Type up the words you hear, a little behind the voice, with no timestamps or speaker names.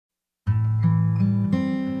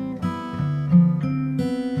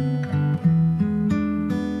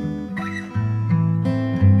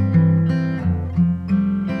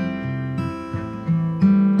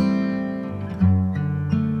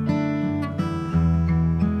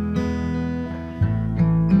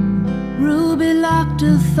Ruby locked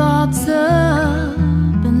her thoughts up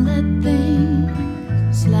and let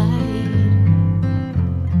things slide.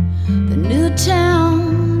 The new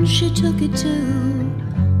town she took it to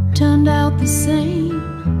turned out the same.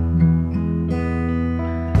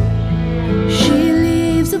 She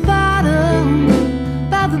leaves a bottle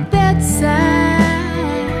by the bedside,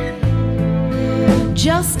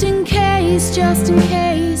 just in case it's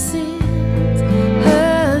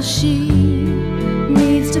her she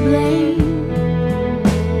needs to blame.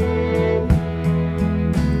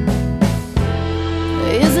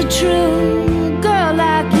 Is it true a girl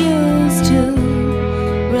like you's too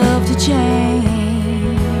rough to change?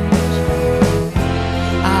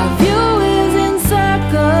 Our view is in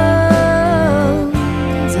circles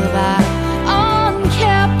of our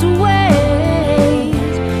unkept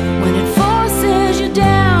ways. When it forces you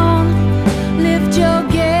down, lift your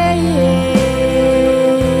gaze.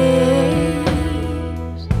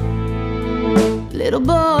 Little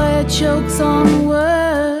boy chokes on the words